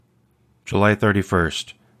July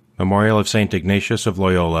 31st, Memorial of St Ignatius of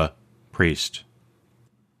Loyola, priest.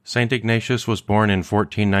 St Ignatius was born in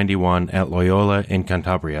 1491 at Loyola in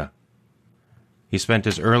Cantabria. He spent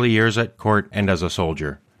his early years at court and as a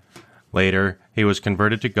soldier. Later, he was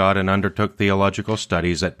converted to God and undertook theological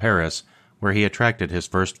studies at Paris, where he attracted his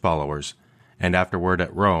first followers, and afterward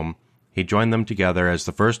at Rome, he joined them together as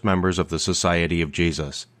the first members of the Society of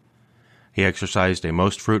Jesus. He exercised a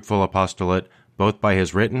most fruitful apostolate both by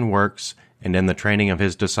his written works and in the training of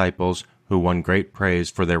his disciples, who won great praise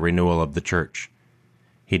for their renewal of the Church.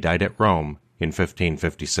 He died at Rome in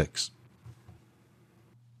 1556.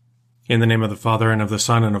 In the name of the Father, and of the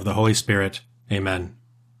Son, and of the Holy Spirit. Amen.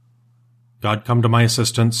 God, come to my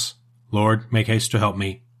assistance. Lord, make haste to help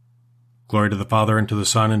me. Glory to the Father, and to the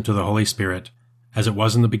Son, and to the Holy Spirit, as it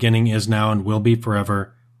was in the beginning, is now, and will be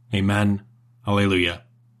forever. Amen. Alleluia.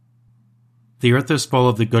 The earth is full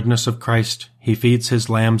of the goodness of Christ. He feeds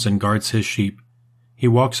his lambs and guards his sheep. He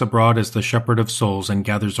walks abroad as the shepherd of souls and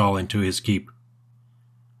gathers all into his keep.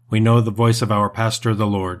 We know the voice of our pastor, the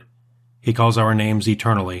Lord. He calls our names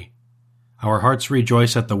eternally. Our hearts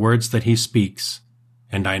rejoice at the words that he speaks,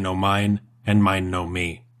 and I know mine, and mine know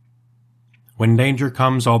me. When danger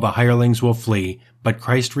comes, all the hirelings will flee, but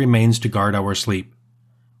Christ remains to guard our sleep.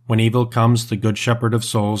 When evil comes, the good shepherd of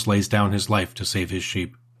souls lays down his life to save his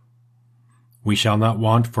sheep. We shall not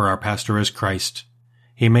want, for our pastor is Christ.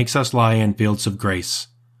 He makes us lie in fields of grace,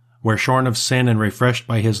 where shorn of sin and refreshed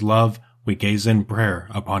by his love, we gaze in prayer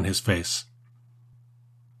upon his face.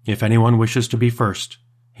 If anyone wishes to be first,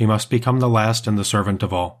 he must become the last and the servant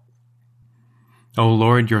of all. O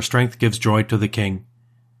Lord, your strength gives joy to the king.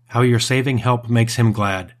 How your saving help makes him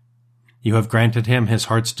glad. You have granted him his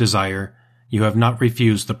heart's desire. You have not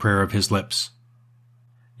refused the prayer of his lips.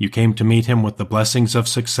 You came to meet him with the blessings of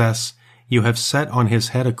success. You have set on his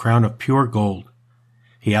head a crown of pure gold.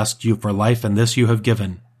 He asked you for life, and this you have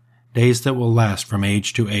given, days that will last from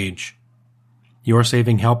age to age. Your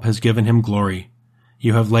saving help has given him glory.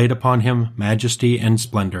 You have laid upon him majesty and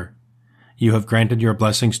splendor. You have granted your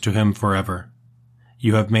blessings to him forever.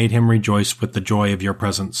 You have made him rejoice with the joy of your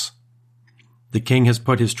presence. The king has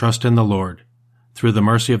put his trust in the Lord. Through the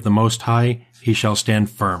mercy of the Most High, he shall stand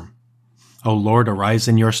firm. O Lord, arise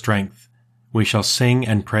in your strength. We shall sing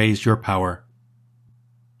and praise your power.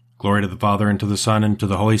 Glory to the Father, and to the Son, and to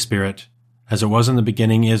the Holy Spirit, as it was in the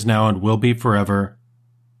beginning, is now, and will be forever.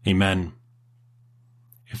 Amen.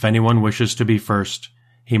 If anyone wishes to be first,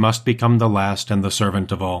 he must become the last and the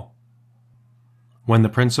servant of all. When the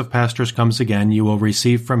Prince of Pastors comes again, you will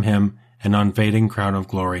receive from him an unfading crown of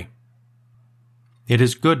glory. It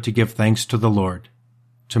is good to give thanks to the Lord,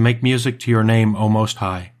 to make music to your name, O Most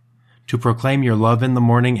High, to proclaim your love in the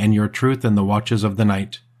morning and your truth in the watches of the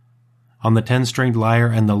night, on the 10-stringed lyre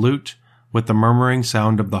and the lute, with the murmuring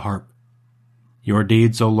sound of the harp. Your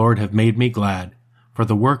deeds, O Lord, have made me glad. For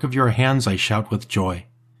the work of your hands I shout with joy.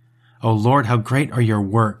 O Lord, how great are your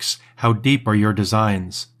works, how deep are your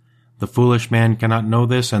designs. The foolish man cannot know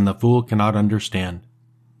this, and the fool cannot understand.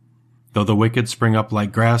 Though the wicked spring up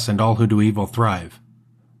like grass, and all who do evil thrive,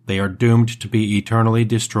 they are doomed to be eternally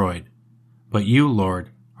destroyed. But you, Lord,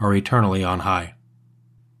 are eternally on high.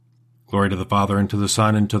 Glory to the Father, and to the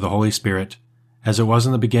Son, and to the Holy Spirit, as it was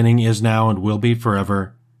in the beginning, is now, and will be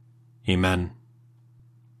forever. Amen.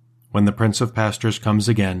 When the Prince of Pastors comes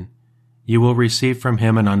again, you will receive from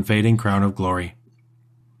him an unfading crown of glory.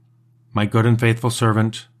 My good and faithful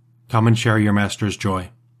servant, come and share your master's joy.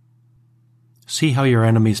 See how your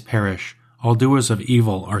enemies perish, all doers of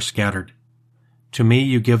evil are scattered. To me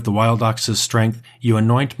you give the wild ox's strength, you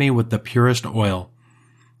anoint me with the purest oil.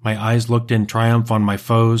 My eyes looked in triumph on my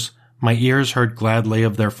foes, my ears heard gladly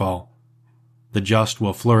of their fall. The just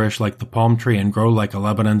will flourish like the palm tree and grow like a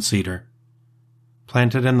Lebanon cedar.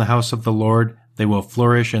 Planted in the house of the Lord, they will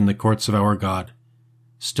flourish in the courts of our God,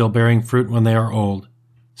 still bearing fruit when they are old,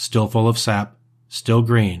 still full of sap, still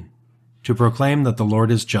green, to proclaim that the Lord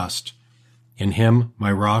is just. In him,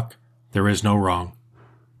 my rock, there is no wrong.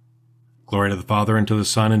 Glory to the Father, and to the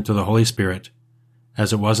Son, and to the Holy Spirit,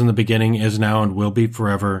 as it was in the beginning, is now, and will be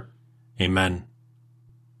forever. Amen.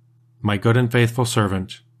 My good and faithful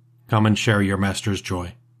servant, come and share your master's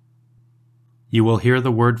joy. You will hear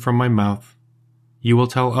the word from my mouth. You will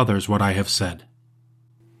tell others what I have said.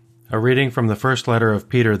 A reading from the first letter of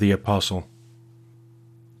Peter the Apostle.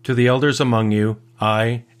 To the elders among you,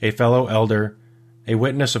 I, a fellow elder, a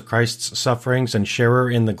witness of Christ's sufferings and sharer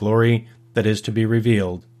in the glory that is to be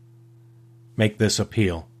revealed, make this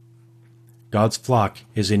appeal. God's flock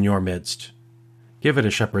is in your midst. Give it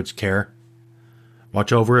a shepherd's care.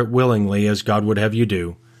 Watch over it willingly as God would have you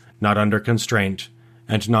do, not under constraint,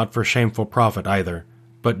 and not for shameful profit either,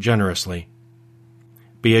 but generously.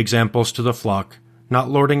 Be examples to the flock, not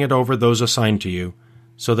lording it over those assigned to you,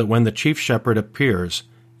 so that when the chief shepherd appears,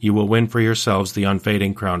 you will win for yourselves the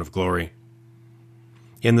unfading crown of glory.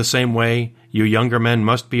 In the same way, you younger men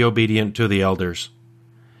must be obedient to the elders.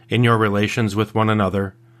 In your relations with one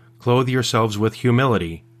another, clothe yourselves with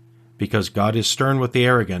humility, because God is stern with the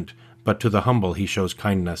arrogant, but to the humble he shows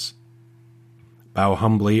kindness. Bow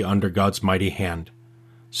humbly under God's mighty hand,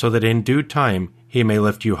 so that in due time he may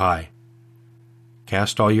lift you high.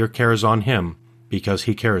 Cast all your cares on him, because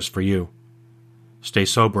he cares for you. Stay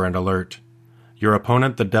sober and alert. Your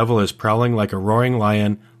opponent, the devil, is prowling like a roaring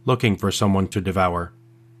lion, looking for someone to devour.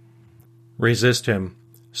 Resist him,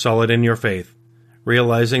 solid in your faith,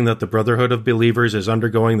 realizing that the brotherhood of believers is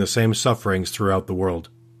undergoing the same sufferings throughout the world.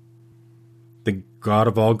 The God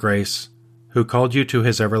of all grace, who called you to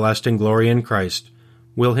his everlasting glory in Christ,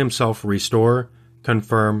 will himself restore,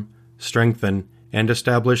 confirm, strengthen, and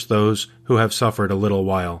establish those who have suffered a little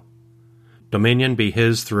while. Dominion be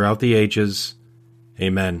his throughout the ages.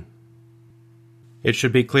 Amen. It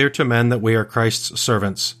should be clear to men that we are Christ's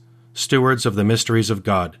servants, stewards of the mysteries of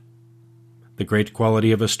God. The great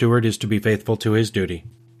quality of a steward is to be faithful to his duty.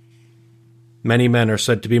 Many men are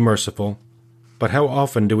said to be merciful, but how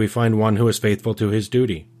often do we find one who is faithful to his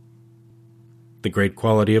duty? The great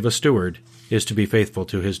quality of a steward is to be faithful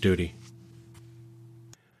to his duty.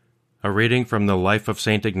 A reading from the Life of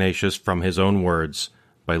St. Ignatius from his own words,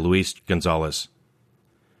 by Luis Gonzalez.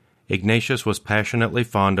 Ignatius was passionately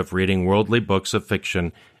fond of reading worldly books of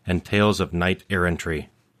fiction and tales of knight-errantry.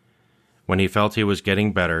 When he felt he was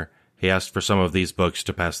getting better, he asked for some of these books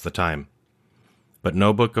to pass the time. But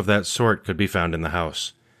no book of that sort could be found in the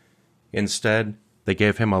house. Instead, they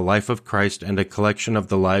gave him a life of Christ and a collection of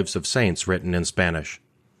the lives of saints written in Spanish.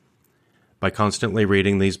 By constantly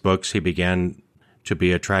reading these books, he began to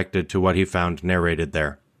be attracted to what he found narrated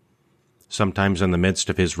there. Sometimes in the midst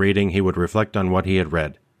of his reading he would reflect on what he had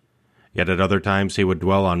read. Yet at other times he would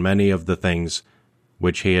dwell on many of the things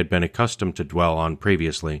which he had been accustomed to dwell on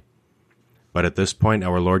previously. But at this point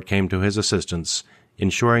our Lord came to his assistance,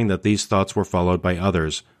 ensuring that these thoughts were followed by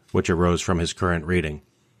others which arose from his current reading.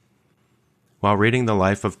 While reading the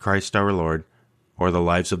life of Christ our Lord, or the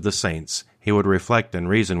lives of the saints, he would reflect and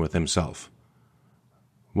reason with himself.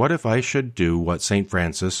 What if I should do what St.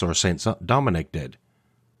 Francis or St. Dominic did?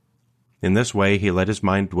 In this way he let his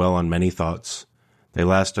mind dwell on many thoughts. They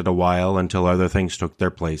lasted a while until other things took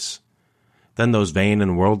their place. Then those vain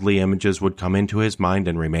and worldly images would come into his mind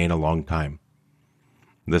and remain a long time.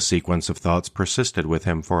 This sequence of thoughts persisted with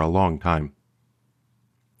him for a long time.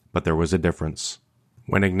 But there was a difference.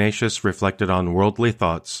 When Ignatius reflected on worldly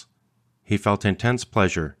thoughts, he felt intense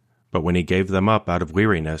pleasure, but when he gave them up out of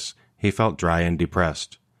weariness, he felt dry and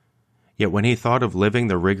depressed. Yet when he thought of living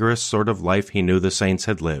the rigorous sort of life he knew the saints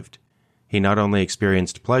had lived, he not only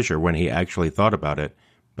experienced pleasure when he actually thought about it,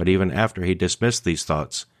 but even after he dismissed these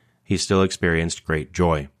thoughts, he still experienced great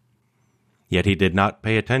joy. Yet he did not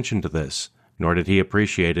pay attention to this, nor did he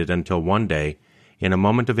appreciate it until one day, in a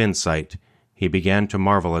moment of insight, he began to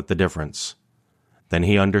marvel at the difference. Then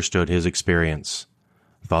he understood his experience.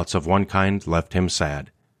 Thoughts of one kind left him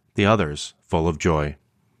sad, the others full of joy.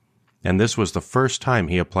 And this was the first time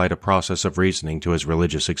he applied a process of reasoning to his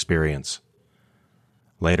religious experience.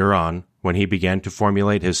 Later on, when he began to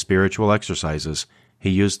formulate his spiritual exercises, he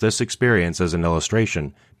used this experience as an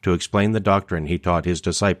illustration to explain the doctrine he taught his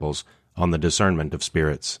disciples on the discernment of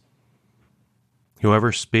spirits.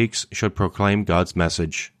 Whoever speaks should proclaim God's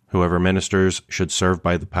message. Whoever ministers should serve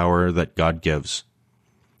by the power that God gives,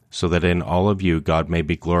 so that in all of you God may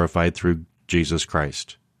be glorified through Jesus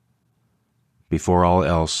Christ. Before all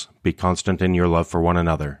else, be constant in your love for one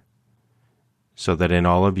another, so that in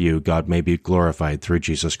all of you God may be glorified through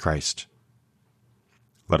Jesus Christ.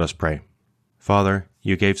 Let us pray. Father,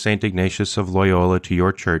 you gave St. Ignatius of Loyola to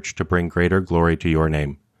your church to bring greater glory to your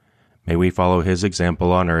name. May we follow his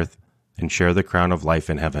example on earth and share the crown of life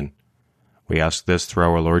in heaven. We ask this through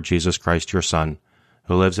our Lord Jesus Christ, your Son,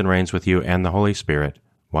 who lives and reigns with you and the Holy Spirit,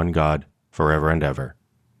 one God, forever and ever.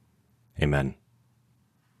 Amen.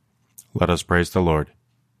 Let us praise the Lord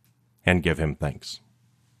and give him thanks.